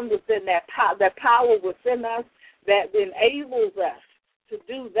call on within that power within us that enables us to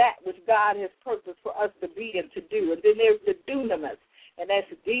do that which God has purposed for us to be and to do. And then there's the dunamis, and that's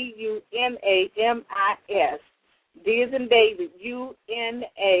Dunamis. D as in David,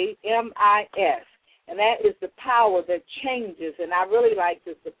 Unamis. And that is the power that changes, and I really like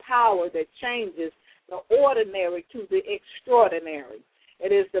this, the power that changes the ordinary to the extraordinary.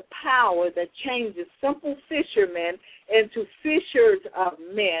 It is the power that changes simple fishermen into fishers of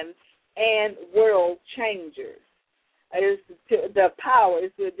men and world changers. It is the power,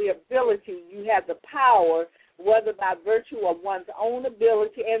 it's the ability. You have the power, whether by virtue of one's own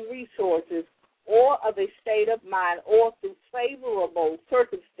ability and resources or of a state of mind or through favorable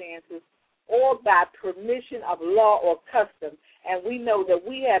circumstances or by permission of law or custom. And we know that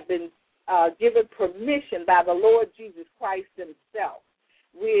we have been given permission by the Lord Jesus Christ himself.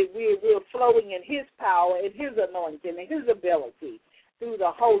 We're flowing in his power, in his anointing, and his ability through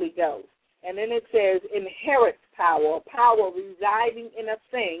the Holy Ghost. And then it says inherent power, power residing in a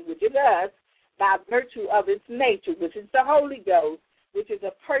thing, which is us, by virtue of its nature, which is the Holy Ghost, which is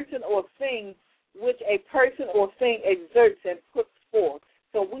a person or thing, which a person or thing exerts and puts forth.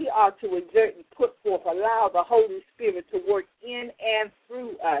 So we are to exert and put forth, allow the Holy Spirit to work in and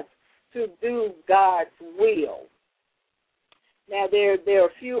through us to do God's will. Now, there are a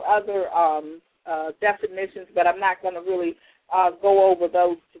few other definitions, but I'm not going to really go over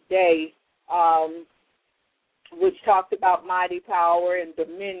those today, which talked about mighty power and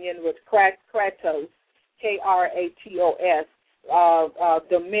dominion with kratos, Kratos,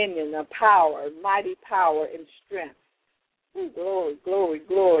 dominion, power, mighty power and strength. Ooh, glory, glory,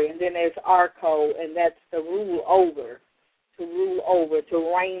 glory. And then there's arco, and that's to rule over,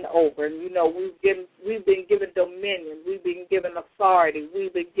 to reign over. And, you know, we've been given dominion. We've been given authority.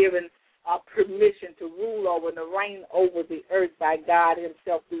 We've been given permission to rule over and to reign over the earth by God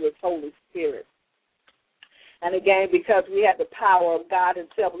himself through his Holy Spirit. And again, because we have the power of God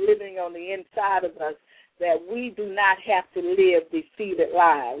himself living on the inside of us, that we do not have to live defeated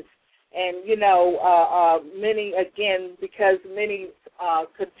lives. And, you know, many, again, because many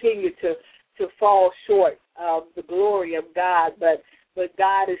continue to fall short of the glory of God, but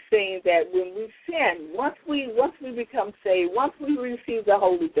God is saying that when we sin, once we become saved, once we receive the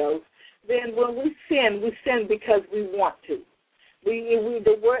Holy Ghost, then when we sin because we want to.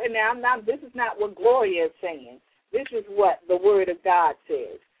 The word, now this is not what Gloria is saying. This is what the Word of God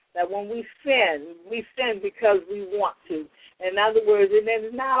says, that when we sin because we want to. In other words, and then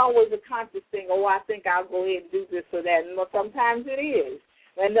it's not always a conscious thing, I think I'll go ahead and do this or that. And sometimes it is.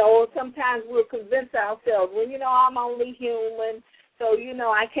 And sometimes we'll convince ourselves, well, you know, I'm only human, so, you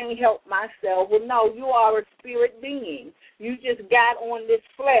know, I can't help myself. Well, no, you are a spirit being. You just got on this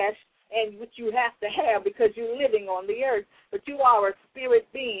flesh, and which you have to have because you're living on the earth. But you are a spirit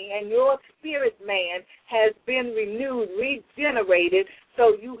being, and your spirit man has been renewed, regenerated,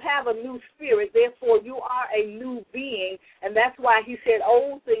 so you have a new spirit. Therefore, you are a new being, and that's why he said,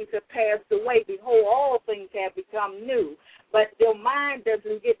 old things have passed away. Behold, all things have become new. But your mind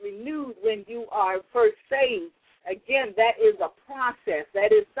doesn't get renewed when you are first saved. Again, that is a process.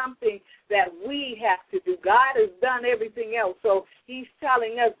 That is something that we have to do. God has done everything else. So he's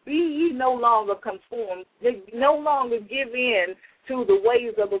telling us, be ye no longer conformed. No longer give in to the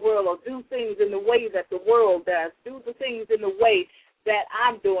ways of the world or do things in the way that the world does. Do the things in the way that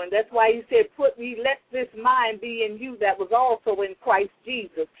I'm doing. That's why he said, let this mind be in you that was also in Christ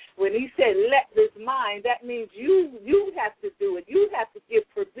Jesus. When he said, let this mind, that means you have to do it. You have to give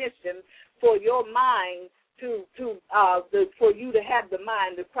permission for your mind for you to have the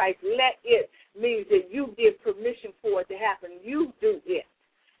mind of Christ. Let it means that you give permission for it to happen. You do it.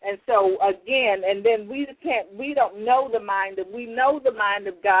 And so again, and then we don't know the mind of, we know the mind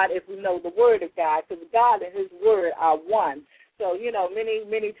of God if we know the Word of God, because God and his Word are one. So, you know, many,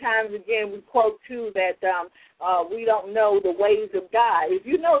 many times, again, we quote, too, that we don't know the ways of God. If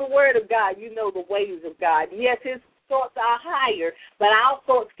you know the Word of God, you know the ways of God. Yes, his thoughts are higher, but our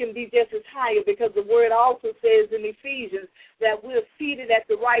thoughts can be just as higher, because the Word also says in Ephesians that we're seated at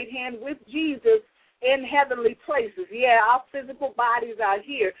the right hand with Jesus in heavenly places. Yeah, our physical bodies are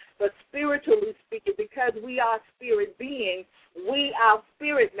here, but spiritually speaking, because we are spirit beings, we are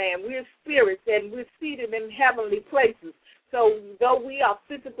spirit man, we're spirits, and we're seated in heavenly places. So though we are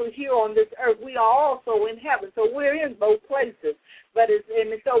physically here on this earth, we are also in heaven. So we're in both places.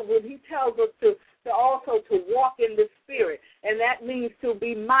 And so when he tells us to also to walk in the Spirit, and that means to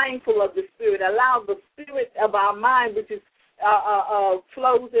be mindful of the Spirit, allow the Spirit of our mind, which is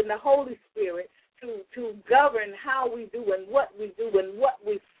flows in the Holy Spirit, to govern how we do and what we do and what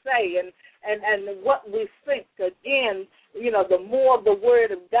we say and what we think. Again, the more of the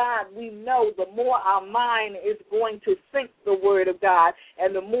Word of God we know, the more our mind is going to think the Word of God,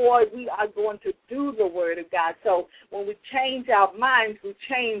 and the more we are going to do the Word of God. So when we change our minds, we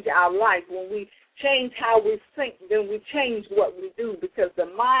change our life. When we change how we think, then we change what we do, because the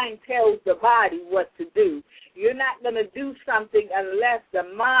mind tells the body what to do. You're not going to do something unless the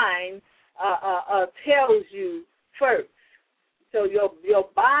mind tells you first. So your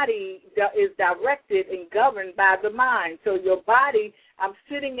body is directed and governed by the mind. So your body, I'm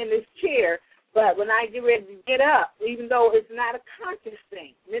sitting in this chair, but when I get ready to get up, even though it's not a conscious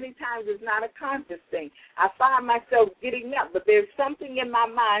thing, many times it's not a conscious thing, I find myself getting up, but there's something in my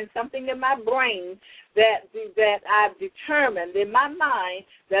mind, something in my brain that I've determined in my mind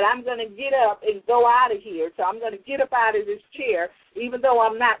that I'm going to get up and go out of here. So I'm going to get up out of this chair, even though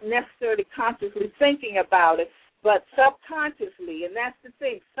I'm not necessarily consciously thinking about it, but subconsciously. And that's the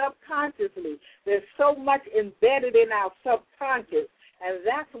thing, subconsciously. There's so much embedded in our subconscious, and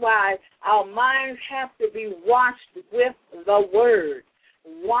that's why our minds have to be washed with the Word.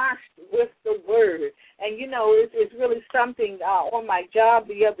 Washed with the Word. And, it's really something on my job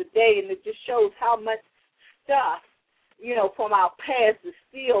the other day, and it just shows how much stuff, from our past is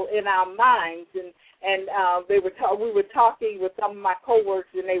still in our minds. And we were talking with some of my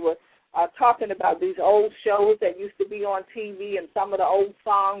coworkers, and they were talking about these old shows that used to be on TV and some of the old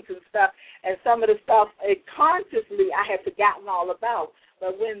songs and stuff, and some of the stuff consciously I had forgotten all about.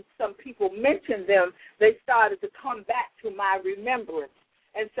 But when some people mentioned them, they started to come back to my remembrance.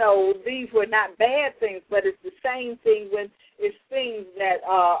 And so these were not bad things, but it's the same thing when it's things that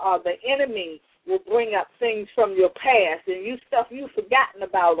the enemy will bring up things from your past and stuff you've forgotten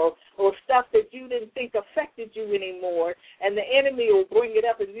about or stuff that you didn't think affected you anymore, and the enemy will bring it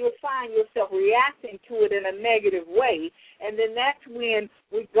up and you'll find yourself reacting to it in a negative way. And then that's when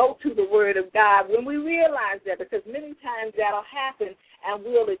we go to the Word of God, when we realize that, because many times that'll happen and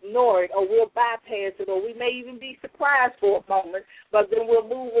we'll ignore it or we'll bypass it, or we may even be surprised for a moment, but then we'll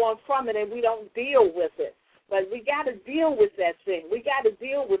move on from it and we don't deal with it. But we got to deal with that thing. We got to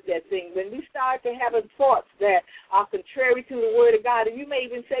deal with that thing. When we start to having thoughts that are contrary to the Word of God, and you may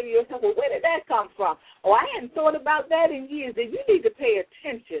even say to yourself, well, where did that come from? Oh, I hadn't thought about that in years. Then you need to pay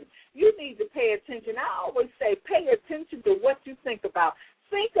attention. You need to pay attention. I always say pay attention to what you think about.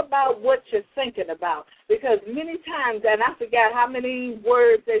 Think about what you're thinking about, because many times, and I forgot how many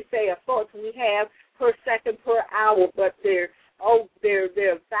words they say or thoughts we have per second, per hour, but there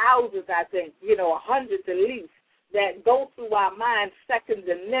are thousands, I think, hundreds at least, that go through our minds, seconds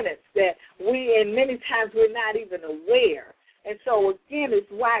and minutes, that and many times we're not even aware. And so, again, it's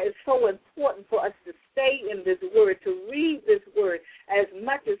why it's so important for us to stay in this Word, to read this Word as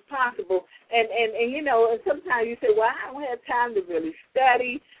much as possible. And sometimes you say, well, I don't have time to really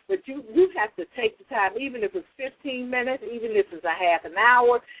study, but you have to take the time, even if it's 15 minutes, even if it's a half an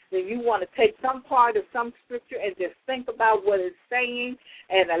hour, then you want to take some part of some scripture and just think about what it's saying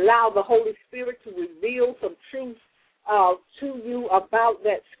and allow the Holy Spirit to reveal some truth to you about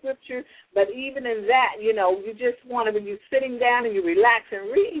that scripture. But even in that, you just want to, when you're sitting down and you relax and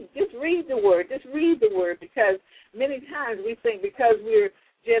just read the Word, because many times we think because we're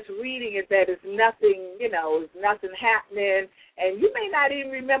just reading it that it's nothing, it's nothing happening, and you may not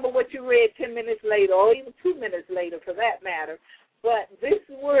even remember what you read 10 minutes later or even 2 minutes later for that matter. But this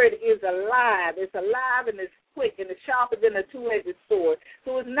Word is alive. It's alive and it's quick and it's sharper than a two-edged sword.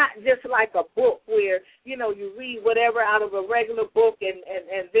 So it's not just like a book where, you read whatever out of a regular book and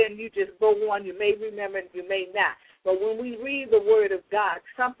then you just go on. You may remember and you may not. But when we read the Word of God,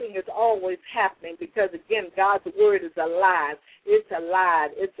 something is always happening because, again, God's Word is alive. It's alive.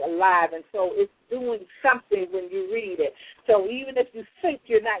 It's alive. And so it's doing something when you read it. So even if you think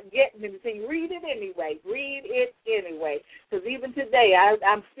you're not getting anything, read it anyway. Read it anyway. Because even today,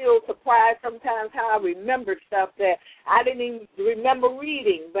 I'm still surprised sometimes how I remember stuff that I didn't even remember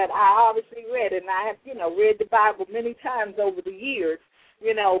reading, but I obviously read it. And I have, read the Bible many times over the years.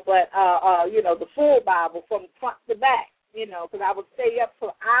 The full Bible from front to back, because I would stay up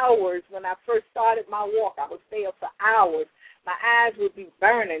for hours when I first started my walk. I would stay up for hours. My eyes would be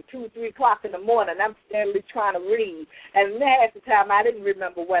burning 2, 3 o'clock in the morning. I'm steadily trying to read. And half the time I didn't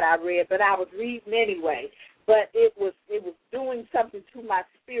remember what I read, but I was reading anyway. But it was doing something to my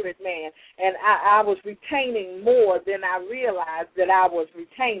spirit, man, and I was retaining more than I realized that I was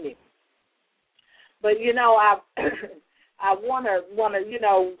retaining. But, I want to,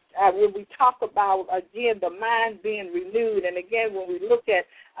 when we talk about, again, the mind being renewed, and again, when we look at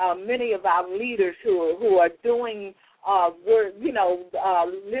many of our leaders who are doing were,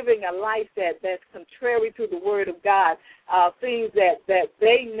 living a life that's contrary to the Word of God, things that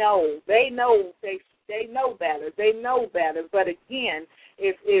they know better. They know better. But again,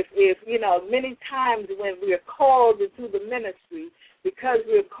 if many times when we are called into the ministry, because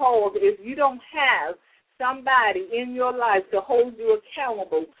we're called, if you don't have somebody in your life to hold you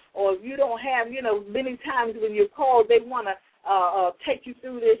accountable, or if you don't have, many times when you're called, they want to take you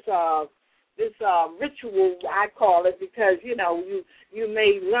through this ritual, I call it, because, you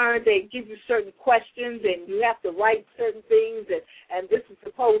may learn, they give you certain questions, and you have to write certain things, and this is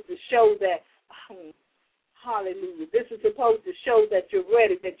supposed to show that, hallelujah, this is supposed to show that you're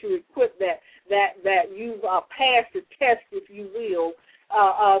ready, that you're equipped, that you've passed the test, if you will,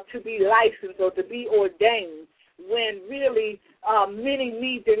 to be licensed or to be ordained, when really many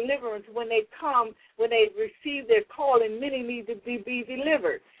need deliverance. When they receive their calling, many need to be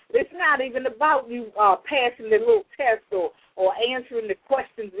delivered. It's not even about you passing the little test or answering the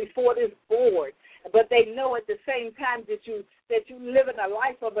questions before this board, but they know at the same time that you live in a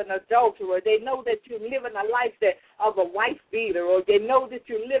life of an adulterer. They know that you live in a life of a wife beater, or they know that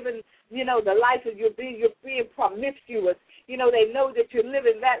you're living, the life of you're being promiscuous. They know that you're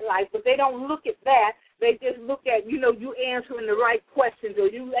living that life, but they don't look at that. They just look at, you answering the right questions, or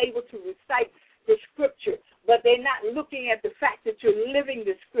you able to recite the scripture, but they're not looking at the fact that you're living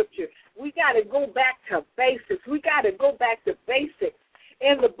the scripture. We got to go back to basics. We got to go back to basics.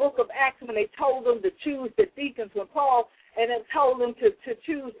 In the book of Acts, when they told them to choose the deacons, when Paul and then told them to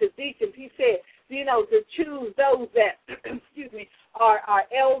choose the deacons, he said, to choose those that, are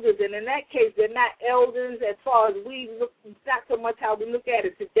elders. And in that case, they're not elders as far as we look, not so much how we look at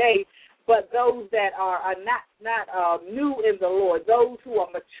it today, but those that are not new in the Lord, those who are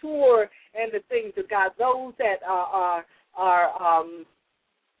mature in the things of God, those that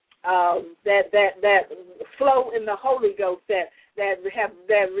that flow in the Holy Ghost, that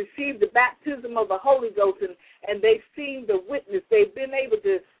receive the baptism of the Holy Ghost, and they've seen the witness. They've been able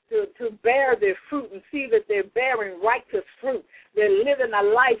to bear their fruit and see that they're bearing righteous fruit. They're living a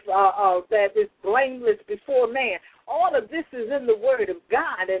life that is blameless before man. All of this is in the Word of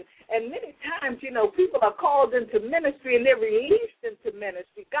God, and many times, people are called into ministry and they're released into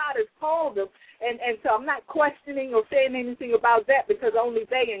ministry. God has called them, and so I'm not questioning or saying anything about that, because only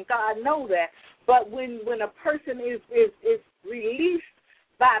they and God know that. But when a person is released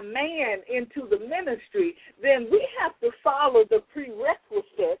by man into the ministry, then we have to follow the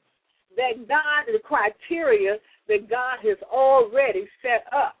prerequisites that God, the criteria that God has already set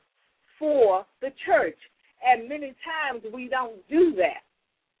up for the church. And many times we don't do that.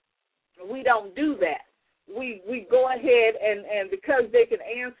 We don't do that. We go ahead and because they can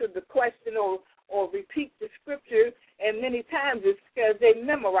answer the question or repeat the scripture, and many times it's because they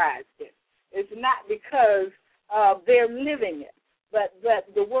memorized it. It's not because they're living it. But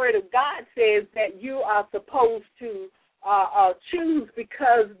the Word of God says that you are supposed to choose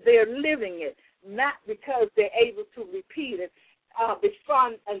because they're living it, not because they're able to repeat it in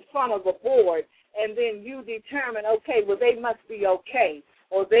front of a board, and then you determine, okay, well, they must be okay,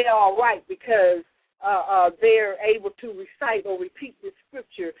 or they're all right because they're able to recite or repeat the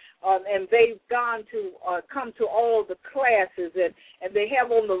scripture, and they've come to all the classes, and they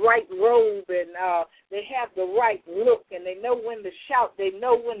have on the right robe, and they have the right look, and they know when to shout, they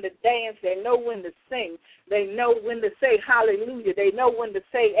know when to dance, they know when to sing, they know when to say hallelujah, they know when to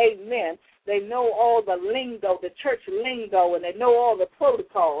say amen, they know all the lingo, the church lingo, and they know all the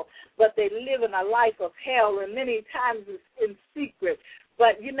protocol, but they live in a life of hell, and many times it's in secret.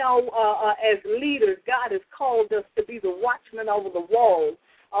 But, as leaders, God has called us to be the watchmen over the walls,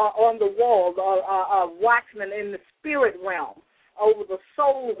 on the wall, watchmen in the spirit realm, over the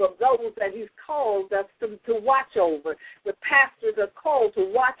souls of those that he's called us to watch over. The pastors are called to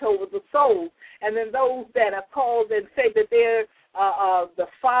watch over the souls, and then those that are called and say that they're the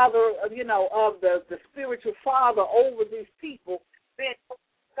father, of the spiritual father over these people, then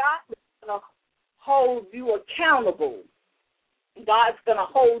God is going to hold you accountable. God's going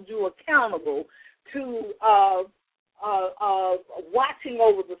to hold you accountable to watching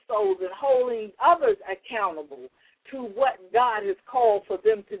over the souls and holding others accountable to what God has called for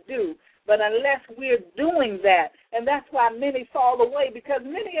them to do. But unless we're doing that, and that's why many fall away, because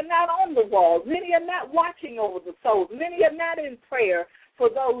many are not on the walls, many are not watching over the souls, many are not in prayer for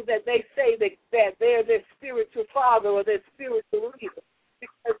those that they say that they're their spiritual father or their spiritual leader,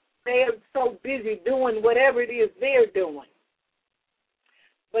 because they're so busy doing whatever it is they're doing.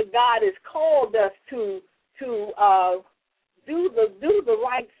 But God has called us to do the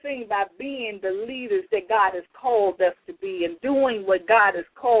right thing by being the leaders that God has called us to be and doing what God has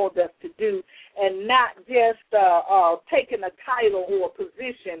called us to do, and not just taking a title or a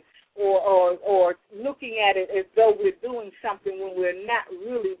position or looking at it as though we're doing something when we're not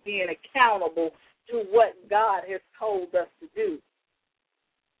really being accountable to what God has told us to do.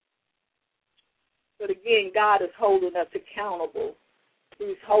 But again, God is holding us accountable.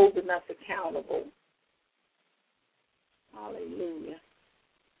 He's holding us accountable. Hallelujah.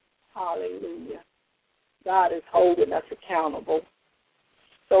 Hallelujah. God is holding us accountable.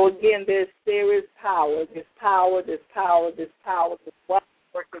 So again, there is power. There's power, there's power, there's power,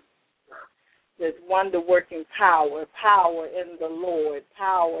 there's wonder-working power, power in the Lord,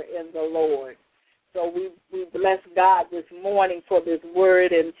 power in the Lord. So we bless God this morning for this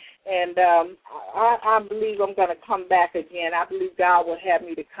word, and I believe I'm going to come back again. I believe God will have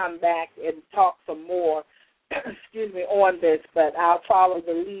me to come back and talk some more, on this, but I'll follow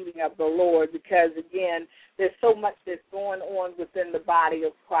the leading of the Lord, because, again, there's so much that's going on within the body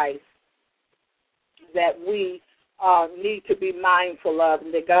of Christ that we need to be mindful of,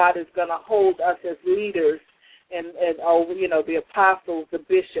 and that God is going to hold us as leaders, and the apostles, the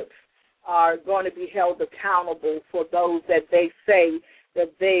bishops, are going to be held accountable for those that they say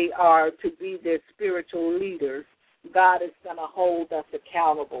that they are to be their spiritual leaders. God is going to hold us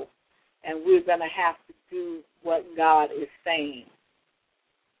accountable, and we're going to have to do what God is saying.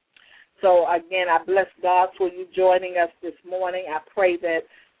 So, again, I bless God for you joining us this morning. I pray that,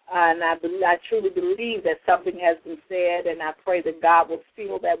 and I truly believe that something has been said, and I pray that God will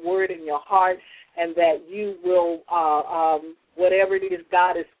seal that word in your heart, and that you will, whatever it is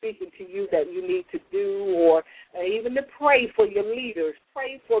God is speaking to you that you need to do, or even to pray for your leaders.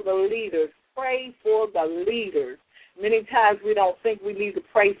 Pray for the leaders. Pray for the leaders. Many times we don't think we need to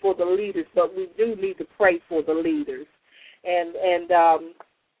pray for the leaders, but we do need to pray for the leaders. And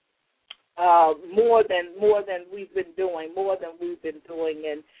more than we've been doing,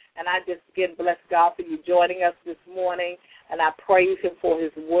 And I just, again, bless God for you joining us this morning, and I praise him for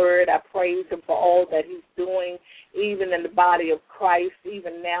his word. I praise him for all that he's doing, even in the body of Christ,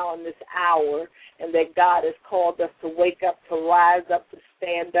 even now in this hour, and that God has called us to wake up, to rise up, to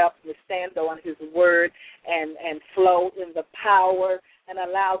stand on his word and flow in the power and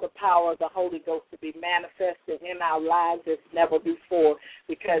allow the power of the Holy Ghost to be manifested in our lives as never before,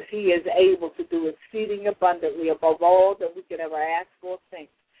 because he is able to do exceeding abundantly above all that we could ever ask or think.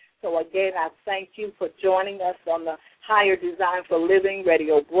 So, again, I thank you for joining us on the Higher Design for Living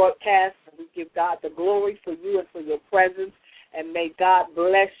radio broadcast. We give God the glory for you and for your presence. And may God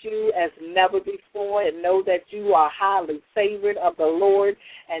bless you as never before, and know that you are highly favored of the Lord,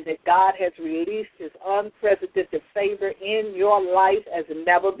 and that God has released his unprecedented favor in your life as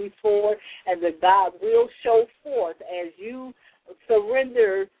never before, and that God will show forth as you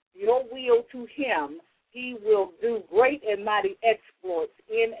surrender your will to him. He will do great and mighty exploits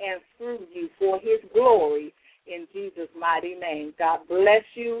in and through you for his glory, in Jesus' mighty name. God bless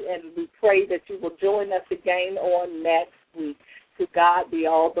you, and we pray that you will join us again on next week. To God be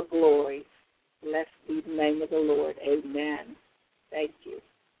all the glory. Blessed be the name of the Lord. Amen. Thank you.